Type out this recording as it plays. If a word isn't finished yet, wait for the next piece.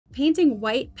Painting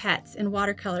white pets in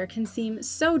watercolor can seem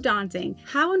so daunting.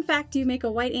 How in fact do you make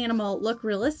a white animal look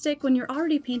realistic when you're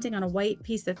already painting on a white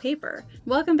piece of paper?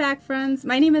 Welcome back, friends.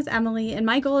 My name is Emily, and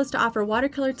my goal is to offer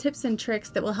watercolor tips and tricks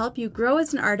that will help you grow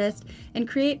as an artist and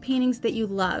create paintings that you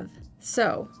love.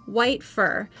 So, white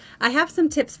fur. I have some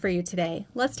tips for you today.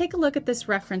 Let's take a look at this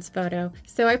reference photo.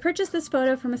 So I purchased this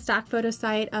photo from a stock photo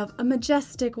site of a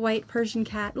majestic white Persian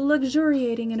cat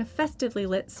luxuriating in a festively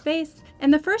lit space.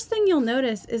 And the first thing you'll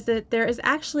notice is that there is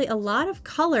actually a lot of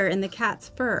color in the cat's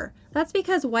fur. That's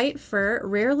because white fur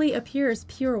rarely appears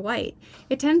pure white.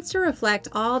 It tends to reflect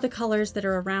all the colors that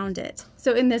are around it.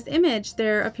 So in this image,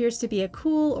 there appears to be a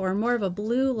cool or more of a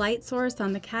blue light source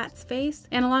on the cat's face,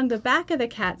 and along the back of the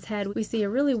cat's head, we see a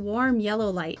really warm yellow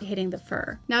light hitting the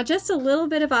fur. Now, just a little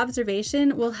bit of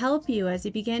observation will help you as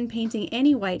you begin painting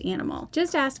any white animal.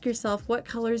 Just ask yourself what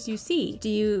colors you see. Do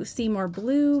you see more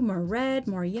blue, more red,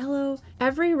 more yellow?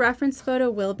 Every reference photo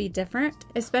will be different,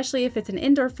 especially if it's an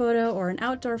indoor photo or an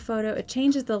outdoor photo. It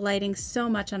changes the lighting so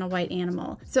much on a white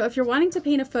animal. So if you're wanting to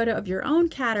paint a photo of your own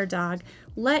cat or dog,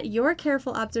 let your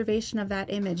careful observation of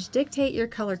that image dictate your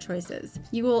color choices.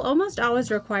 You will almost always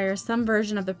require some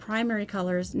version of the primary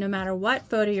colors no matter what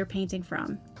photo you're painting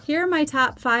from. Here are my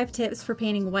top 5 tips for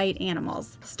painting white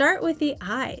animals. Start with the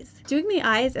eyes. Doing the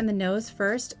eyes and the nose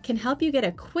first can help you get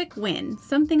a quick win,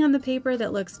 something on the paper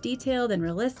that looks detailed and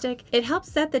realistic. It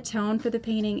helps set the tone for the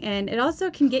painting, and it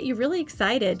also can get you really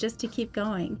excited just to keep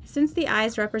going. Since the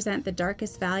eyes represent the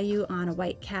darkest value on a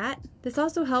white cat, this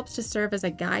also helps to serve as a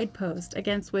guidepost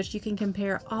against which you can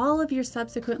compare all of your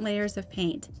subsequent layers of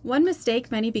paint. One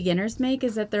mistake many beginners make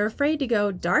is that they're afraid to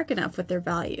go dark enough with their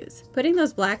values. Putting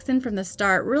those blacks in from the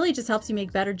start really just helps you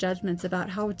make better judgments about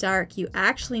how dark you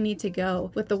actually need to go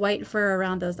with the white fur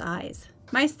around those eyes.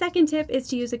 My second tip is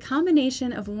to use a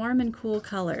combination of warm and cool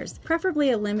colors,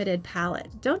 preferably a limited palette.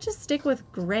 Don't just stick with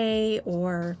gray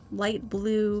or light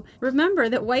blue. Remember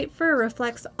that white fur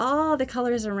reflects all the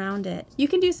colors around it. You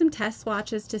can do some test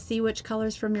swatches to see which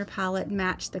colors from your palette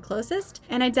match the closest,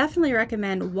 and I definitely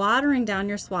recommend watering down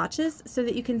your swatches so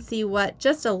that you can see what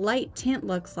just a light tint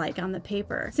looks like on the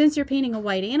paper. Since you're painting a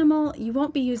white animal, you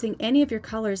won't be using any of your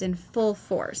colors in full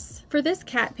force. For this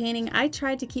cat painting, I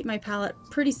tried to keep my palette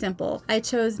pretty simple. I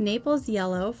chose Naples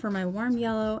yellow for my warm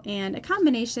yellow and a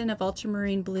combination of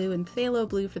ultramarine blue and phthalo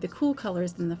blue for the cool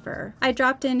colors in the fur. I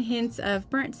dropped in hints of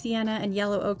burnt sienna and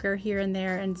yellow ochre here and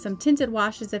there and some tinted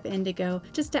washes of indigo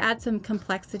just to add some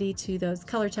complexity to those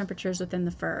color temperatures within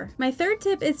the fur. My third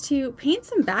tip is to paint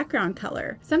some background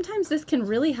color. Sometimes this can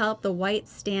really help the white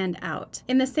stand out.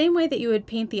 In the same way that you would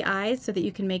paint the eyes so that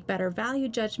you can make better value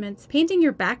judgments, painting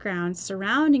your background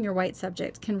surrounding your white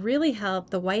subject can really help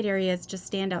the white areas just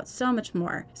stand out so much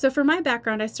more. So for my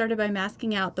background, I started by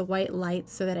masking out the white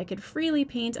lights so that I could freely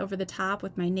paint over the top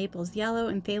with my Naples yellow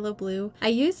and phthalo blue. I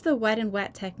used the wet and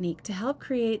wet technique to help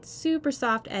create super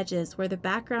soft edges where the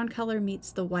background color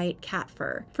meets the white cat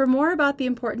fur. For more about the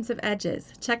importance of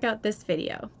edges, check out this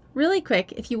video. Really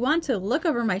quick, if you want to look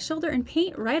over my shoulder and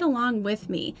paint right along with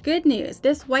me, good news,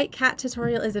 this white cat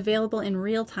tutorial is available in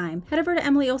real time. Head over to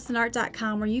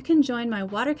emilyolsonart.com where you can join my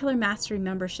Watercolor Mastery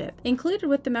membership. Included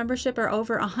with the membership are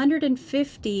over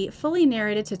 150 fully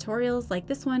narrated tutorials like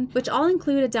this one, which all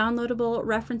include a downloadable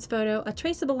reference photo, a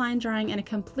traceable line drawing, and a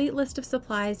complete list of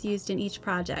supplies used in each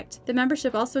project. The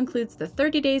membership also includes the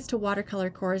 30 Days to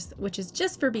Watercolor course, which is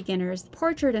just for beginners,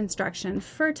 portrait instruction,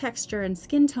 fur texture, and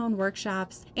skin tone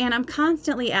workshops, and I'm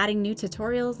constantly adding new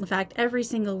tutorials. In fact, every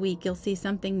single week you'll see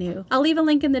something new. I'll leave a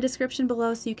link in the description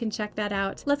below so you can check that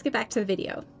out. Let's get back to the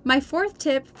video. My fourth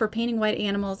tip for painting white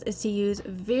animals is to use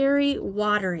very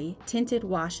watery tinted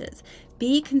washes.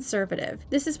 Be conservative.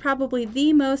 This is probably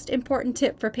the most important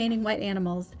tip for painting white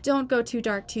animals. Don't go too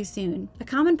dark too soon. A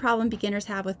common problem beginners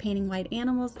have with painting white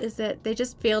animals is that they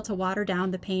just fail to water down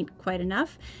the paint quite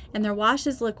enough and their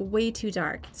washes look way too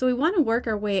dark. So we want to work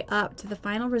our way up to the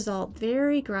final result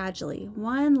very gradually,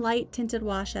 one light tinted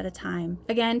wash at a time.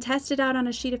 Again, test it out on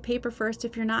a sheet of paper first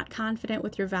if you're not confident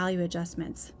with your value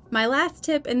adjustments. My last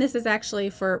tip, and this is actually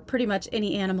for pretty much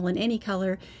any animal in any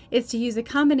color, is to use a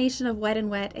combination of wet and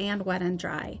wet and wet and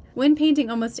dry. When painting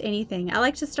almost anything, I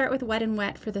like to start with wet and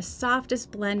wet for the softest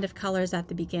blend of colors at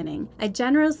the beginning. I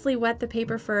generously wet the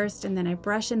paper first and then I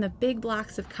brush in the big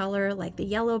blocks of color like the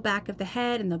yellow back of the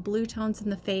head and the blue tones in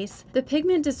the face. The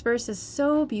pigment disperses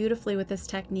so beautifully with this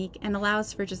technique and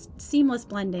allows for just seamless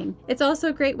blending. It's also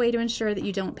a great way to ensure that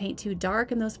you don't paint too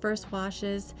dark in those first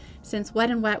washes, since wet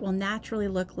and wet will naturally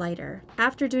look lighter.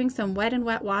 After doing some wet and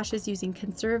wet washes using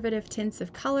conservative tints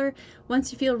of color,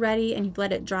 once you feel ready and you've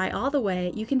let it dry all the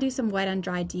way, you can do some wet and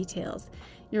dry details.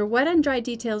 Your wet and dry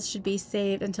details should be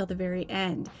saved until the very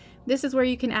end. This is where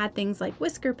you can add things like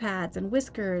whisker pads and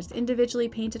whiskers, individually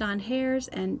painted on hairs,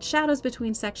 and shadows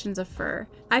between sections of fur.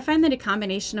 I find that a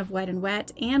combination of wet and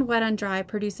wet and wet on dry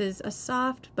produces a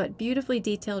soft but beautifully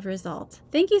detailed result.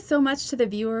 Thank you so much to the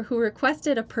viewer who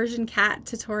requested a Persian cat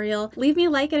tutorial. Leave me a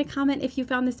like and a comment if you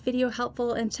found this video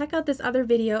helpful, and check out this other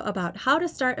video about how to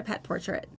start a pet portrait.